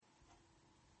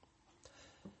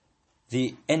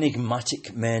The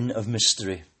enigmatic men of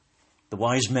mystery, the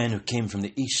wise men who came from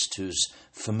the East, whose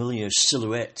familiar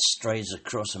silhouette strides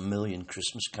across 1,000,000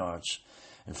 Christmas cards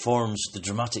and forms the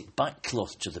dramatic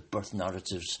backcloth to the birth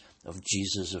narratives of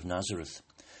Jesus of Nazareth.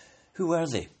 Who were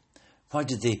they? Why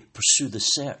did they pursue the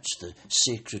search, the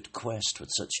sacred quest, with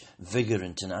such vigour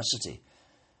and tenacity?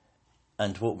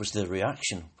 And what was their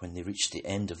reaction when they reached the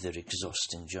end of their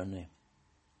exhausting journey?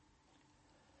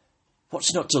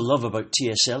 What's not to love about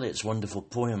T.S. Eliot's wonderful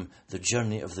poem, The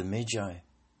Journey of the Magi?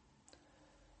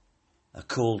 A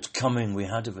cold coming we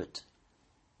had of it,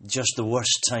 just the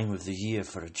worst time of the year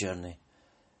for a journey,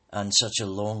 and such a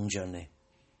long journey.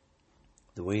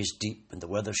 The ways deep and the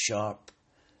weather sharp,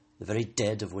 the very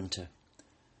dead of winter,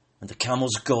 and the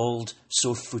camels galled,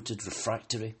 sore-footed,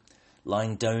 refractory,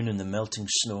 lying down in the melting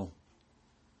snow.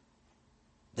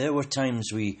 There were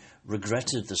times we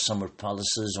regretted the summer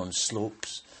palaces on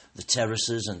slopes, the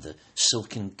terraces and the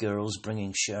silken girls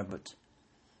bringing sherbet.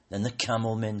 Then the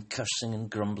camel men cursing and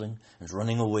grumbling and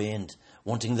running away and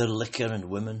wanting their liquor and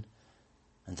women,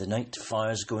 and the night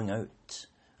fires going out,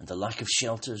 and the lack of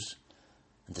shelters,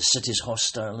 and the cities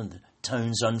hostile and the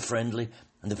towns unfriendly,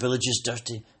 and the villages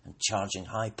dirty and charging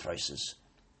high prices.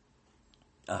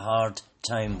 A hard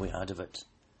time we had of it.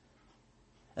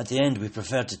 At the end we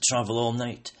preferred to travel all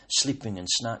night, sleeping in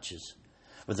snatches,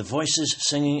 with the voices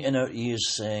singing in our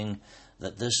ears saying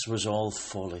that this was all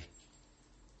folly.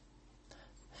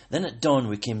 Then at dawn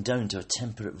we came down to a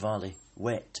temperate valley,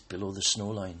 wet below the snow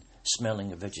line,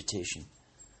 smelling of vegetation,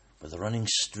 with a running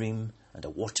stream and a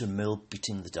water mill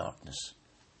beating the darkness,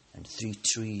 and 3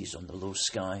 trees on the low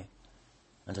sky,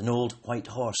 and an old white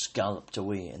horse galloped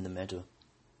away in the meadow.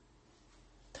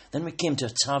 Then we came to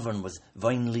a tavern with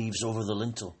vine leaves over the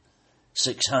lintel,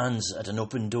 6 hands at an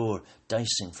open door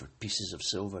dicing for pieces of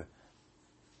silver,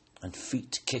 and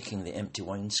feet kicking the empty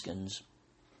wineskins.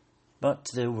 But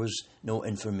there was no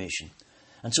information,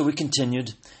 and so we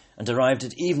continued and arrived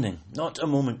at evening, not a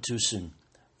moment too soon,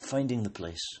 finding the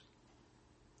place.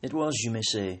 It was, you may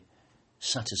say,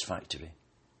 satisfactory.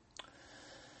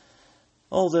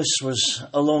 All this was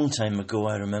a long time ago,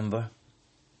 I remember,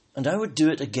 and I would do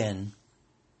it again.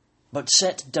 But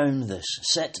set down this.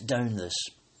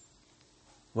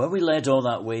 Were we led all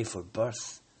that way for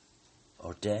birth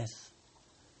or death?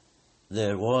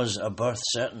 There was a birth,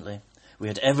 certainly. We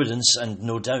had evidence and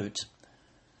no doubt.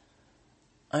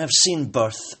 I have seen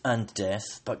birth and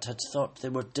death, but had thought they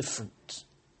were different.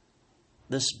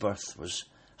 This birth was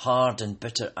hard and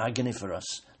bitter agony for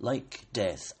us, like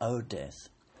death, our death.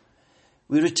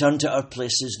 We returned to our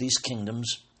places, these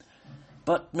kingdoms,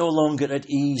 but no longer at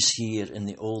ease here in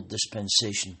the old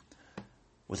dispensation,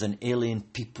 with an alien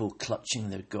people clutching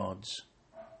their gods.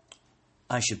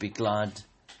 I should be glad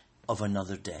of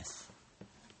another death.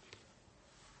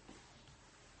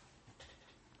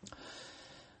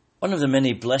 One of the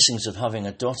many blessings of having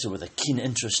a daughter with a keen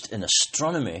interest in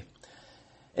astronomy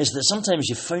is that sometimes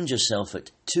you found yourself at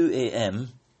 2 a.m.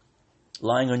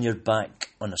 lying on your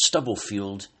back on a stubble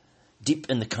field deep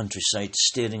in the countryside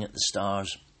staring at the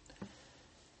stars.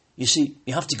 You see,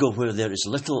 you have to go where there is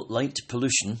little light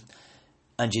pollution,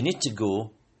 and you need to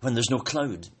go when there's no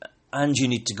cloud, and you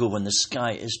need to go when the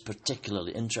sky is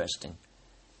particularly interesting.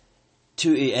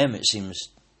 2 a.m, it seems,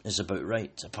 is about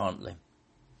right, apparently.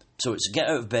 So it's get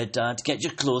out of bed, Dad, get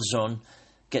your clothes on,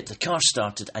 get the car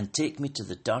started, and take me to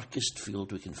the darkest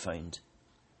field we can find.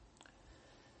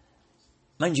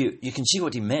 Mind you, you can see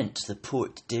what he meant, the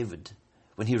poet David,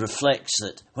 when he reflects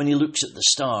that when he looks at the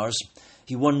stars,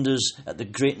 he wonders at the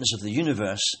greatness of the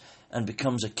universe and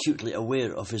becomes acutely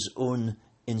aware of his own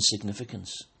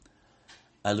insignificance.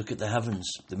 I look at the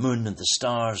heavens, the moon and the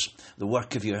stars, the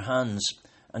work of your hands,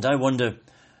 and I wonder,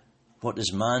 what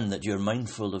is man that you're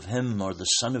mindful of him, or the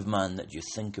Son of Man that you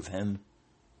think of him?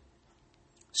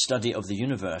 Study of the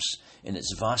universe in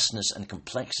its vastness and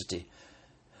complexity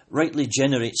rightly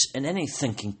generates in any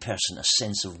thinking person a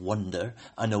sense of wonder,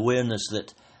 an awareness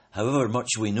that, however much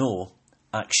we know,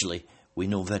 actually we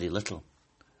know very little.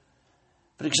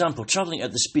 For example, travelling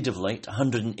at the speed of light,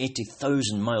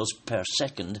 180,000 miles per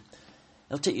second,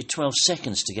 it'll take you 12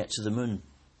 seconds to get to the moon.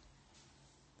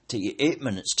 It'll take you 8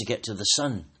 minutes to get to the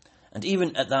sun. And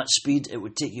even at that speed, it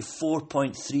would take you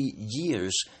 4.3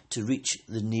 years to reach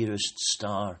the nearest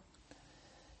star.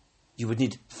 You would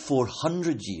need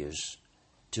 400 years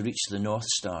to reach the North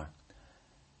Star.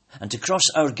 And to cross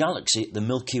our galaxy, the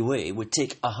Milky Way, would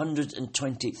take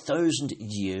 120,000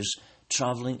 years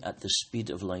travelling at the speed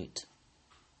of light.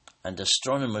 And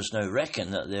astronomers now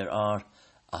reckon that there are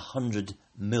 100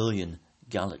 million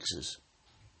galaxies.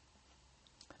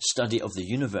 Study of the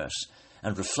universe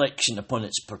and reflection upon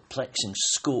its perplexing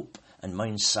scope and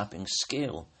mind-sapping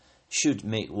scale should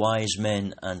make wise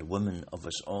men and women of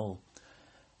us all,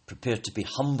 prepared to be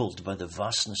humbled by the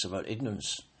vastness of our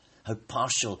ignorance, how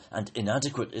partial and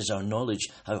inadequate is our knowledge,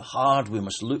 how hard we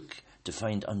must look to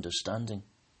find understanding.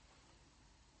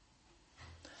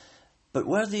 But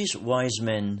were these wise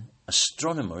men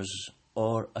astronomers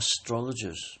or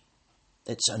astrologers?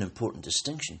 It's an important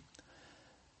distinction.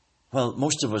 While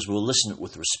most of us will listen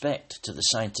with respect to the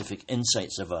scientific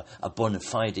insights of a bona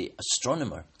fide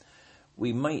astronomer,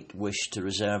 we might wish to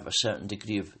reserve a certain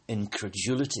degree of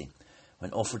incredulity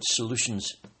when offered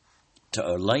solutions to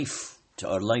our life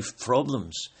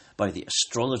problems by the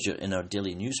astrologer in our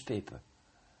daily newspaper.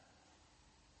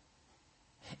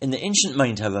 In the ancient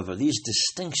mind, however, these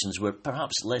distinctions were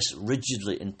perhaps less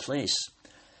rigidly in place,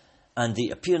 and the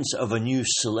appearance of a new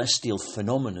celestial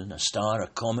phenomenon, a star, a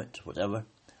comet, whatever,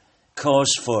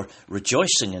 cause for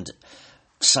rejoicing and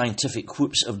scientific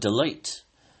whoops of delight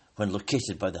when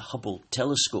located by the Hubble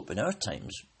telescope in our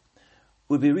times,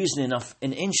 would be reason enough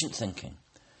in ancient thinking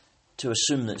to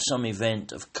assume that some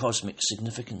event of cosmic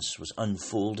significance was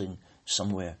unfolding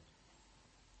somewhere.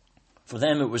 For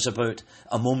them it was about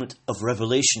a moment of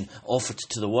revelation offered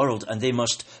to the world, and they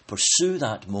must pursue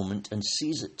that moment and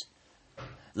seize it.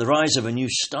 The rise of a new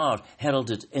star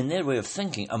heralded, in their way of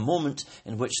thinking, a moment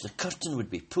in which the curtain would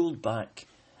be pulled back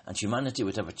and humanity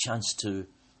would have a chance to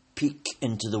peek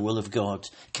into the will of God,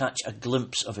 catch a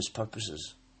glimpse of his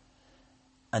purposes.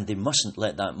 And they mustn't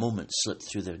let that moment slip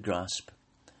through their grasp.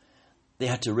 They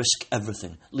had to risk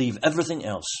everything, leave everything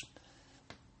else,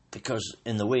 because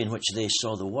in the way in which they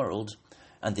saw the world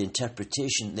and the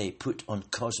interpretation they put on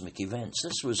cosmic events,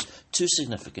 this was too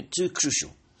significant, too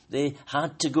crucial. They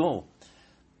had to go.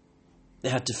 They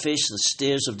had to face the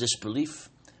stares of disbelief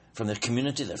from their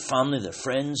community, their family, their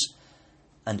friends,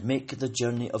 and make the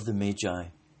journey of the Magi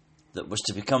that was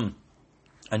to become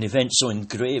an event so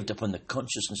engraved upon the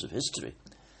consciousness of history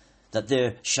that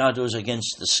their shadows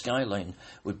against the skyline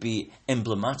would be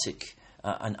emblematic,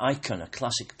 an icon, a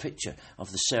classic picture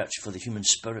of the search for the human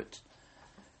spirit,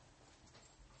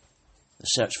 the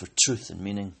search for truth and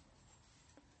meaning.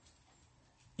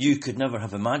 You could never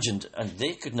have imagined, and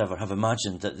they could never have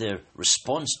imagined, that their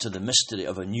response to the mystery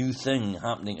of a new thing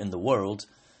happening in the world,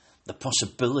 the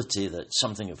possibility that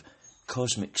something of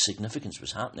cosmic significance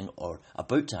was happening or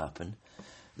about to happen,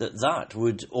 that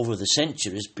would, over the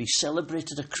centuries, be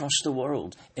celebrated across the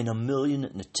world in 1 million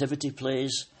nativity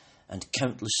plays and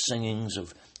countless singings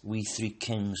of We Three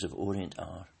Kings of Orient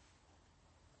are.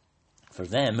 For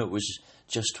them, it was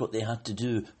just what they had to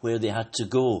do, where they had to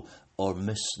go, or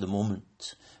miss the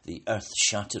moment, the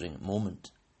earth-shattering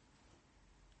moment.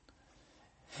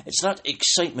 It's that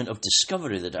excitement of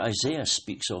discovery that Isaiah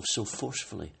speaks of so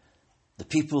forcefully. The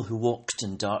people who walked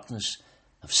in darkness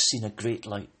have seen a great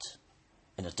light.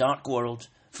 In a dark world,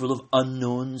 full of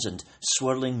unknowns and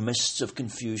swirling mists of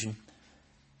confusion,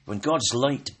 when God's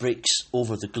light breaks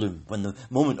over the gloom, when the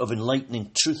moment of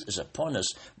enlightening truth is upon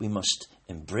us, we must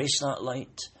embrace that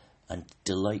light and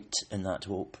delight in that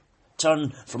hope.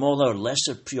 Turn from all our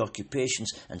lesser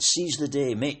preoccupations and seize the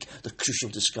day, make the crucial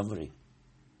discovery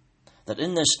that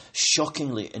in this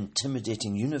shockingly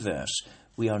intimidating universe,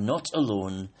 we are not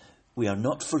alone, we are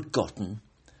not forgotten,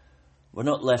 we're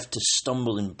not left to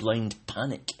stumble in blind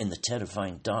panic in the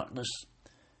terrifying darkness,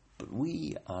 but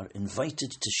we are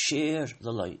invited to share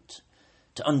the light,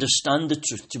 to understand the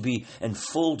truth, to be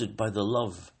enfolded by the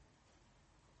love.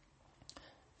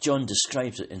 John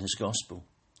describes it in his Gospel.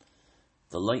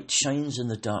 The light shines in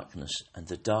the darkness, and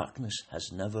the darkness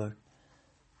has never,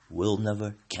 will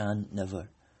never, can never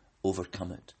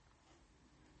overcome it.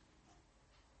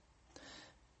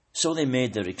 So they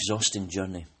made their exhausting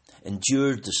journey,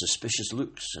 endured the suspicious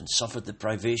looks, and suffered the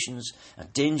privations, a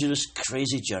dangerous,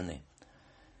 crazy journey.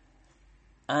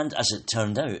 And as it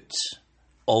turned out,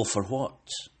 all for what?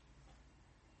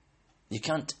 You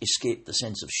can't escape the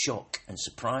sense of shock and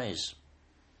surprise.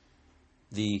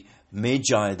 The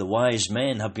Magi, the wise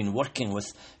men, have been working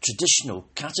with traditional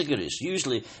categories.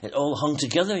 Usually it all hung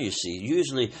together, you see.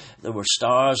 Usually there were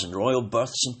stars and royal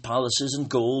births and palaces and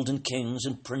gold and kings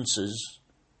and princes.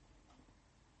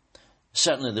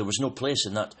 Certainly there was no place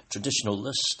in that traditional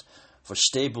list for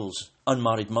stables,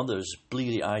 unmarried mothers,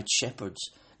 bleary-eyed shepherds,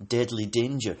 deadly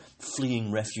danger,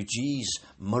 fleeing refugees,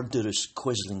 murderous,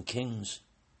 quisling kings.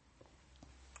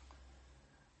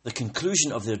 The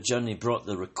conclusion of their journey brought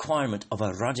the requirement of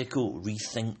a radical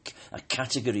rethink, a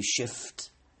category shift.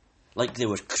 Like they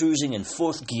were cruising in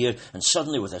fourth gear, and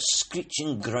suddenly with a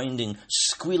screeching, grinding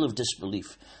squeal of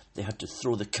disbelief, they had to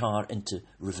throw the car into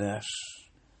reverse.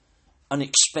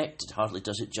 Unexpected hardly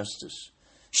does it justice.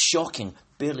 Shocking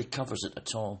barely covers it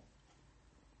at all.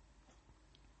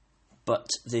 but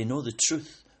they know the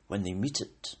truth when they meet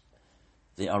it.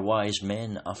 They are wise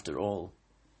men after all,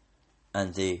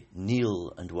 and they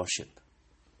kneel and worship.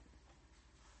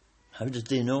 How did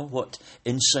they know? What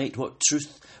insight, what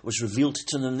truth was revealed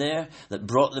to them there that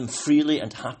brought them freely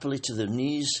and happily to their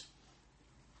knees?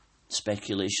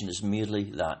 Speculation is merely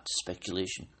that,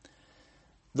 speculation.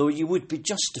 Though you would be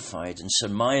justified in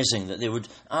surmising that they would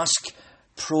ask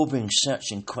probing,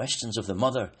 searching questions of the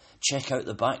mother, check out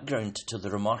the background to the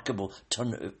remarkable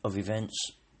turn of events.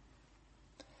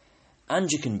 And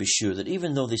you can be sure that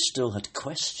even though they still had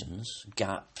questions,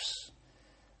 gaps,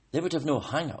 they would have no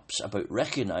hang-ups about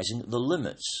recognising the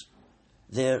limits,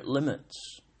 their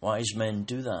limits. Wise men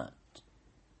do that.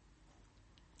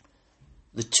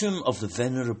 The tomb of the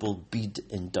Venerable Bede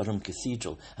in Durham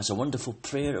Cathedral has a wonderful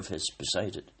prayer of his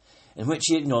beside it, in which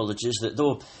he acknowledges that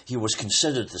though he was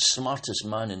considered the smartest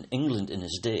man in England in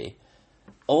his day,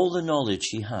 all the knowledge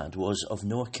he had was of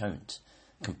no account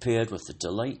compared with the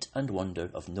delight and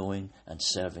wonder of knowing and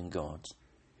serving God.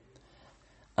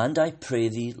 And I pray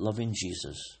thee, loving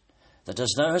Jesus, that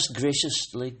as thou hast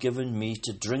graciously given me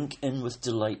to drink in with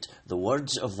delight the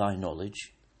words of thy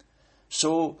knowledge,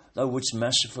 so thou wouldst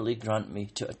mercifully grant me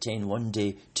to attain one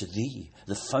day to thee,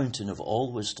 the fountain of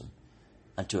all wisdom,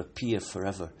 and to appear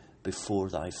forever before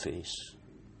thy face.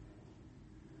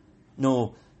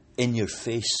 No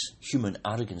in-your-face human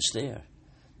arrogance there,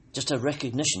 just a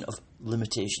recognition of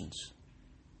limitations.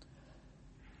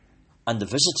 And the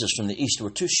visitors from the East were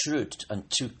too shrewd and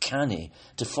too canny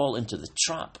to fall into the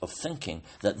trap of thinking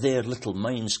that their little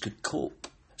minds could cope,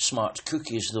 smart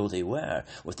cookies though they were,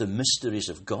 with the mysteries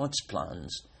of God's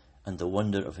plans and the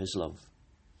wonder of his love.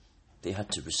 They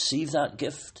had to receive that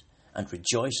gift and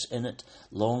rejoice in it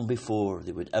long before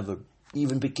they would ever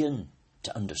even begin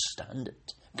to understand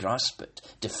it, grasp it,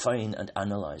 define and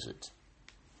analyse it.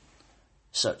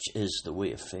 Such is the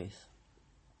way of faith.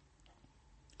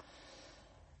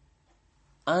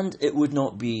 And it would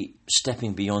not be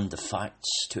stepping beyond the facts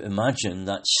to imagine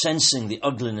that, sensing the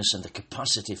ugliness and the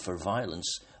capacity for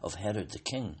violence of Herod the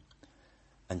king,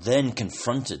 and then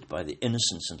confronted by the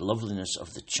innocence and loveliness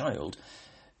of the child,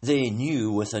 they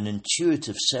knew with an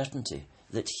intuitive certainty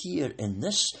that here in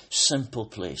this simple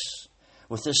place,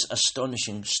 with this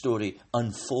astonishing story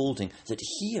unfolding, that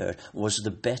here was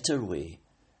the better way.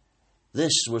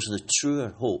 This was the truer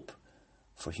hope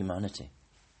for humanity.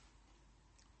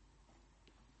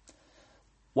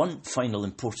 One final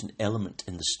important element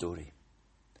in the story.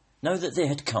 Now that they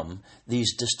had come,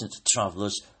 these distant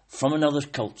travellers from another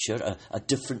culture, a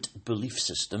different belief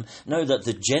system, now that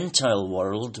the Gentile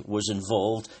world was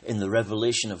involved in the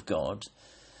revelation of God,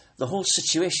 the whole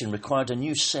situation required a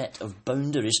new set of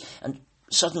boundaries, and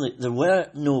suddenly there were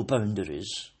no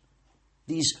boundaries.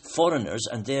 These foreigners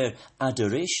and their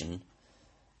adoration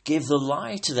gave the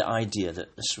lie to the idea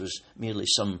that this was merely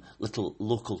some little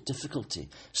local difficulty,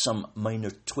 some minor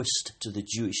twist to the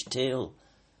Jewish tale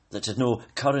that had no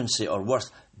currency or worth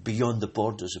beyond the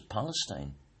borders of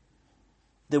Palestine.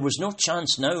 There was no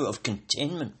chance now of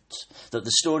containment, that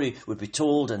the story would be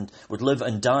told and would live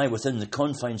and die within the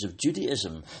confines of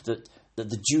Judaism, that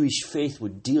the Jewish faith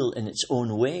would deal in its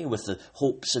own way with the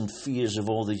hopes and fears of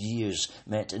all the years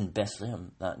met in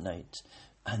Bethlehem that night.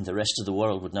 And the rest of the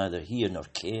world would neither hear nor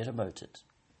care about it.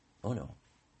 Oh no.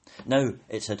 Now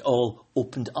it had all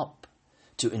opened up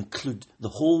to include the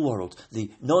whole world. The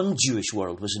non-Jewish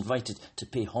world was invited to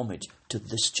pay homage to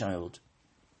this child.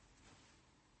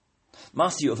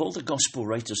 Matthew, of all the gospel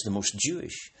writers, the most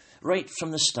Jewish, right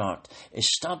from the start,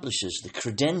 establishes the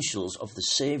credentials of the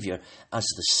Saviour as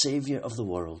the Saviour of the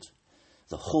world.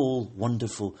 The whole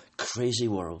wonderful, crazy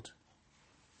world.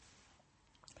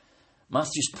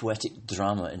 Matthew's poetic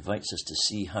drama invites us to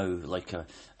see how, like a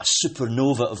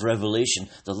supernova of revelation,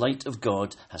 the light of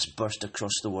God has burst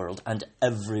across the world, and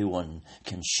everyone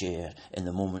can share in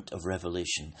the moment of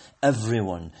revelation.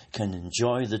 Everyone can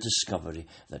enjoy the discovery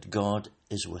that God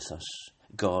is with us.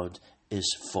 God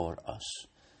is for us.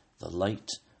 The light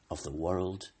of the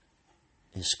world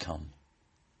is come.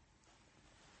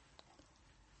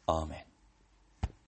 Amen.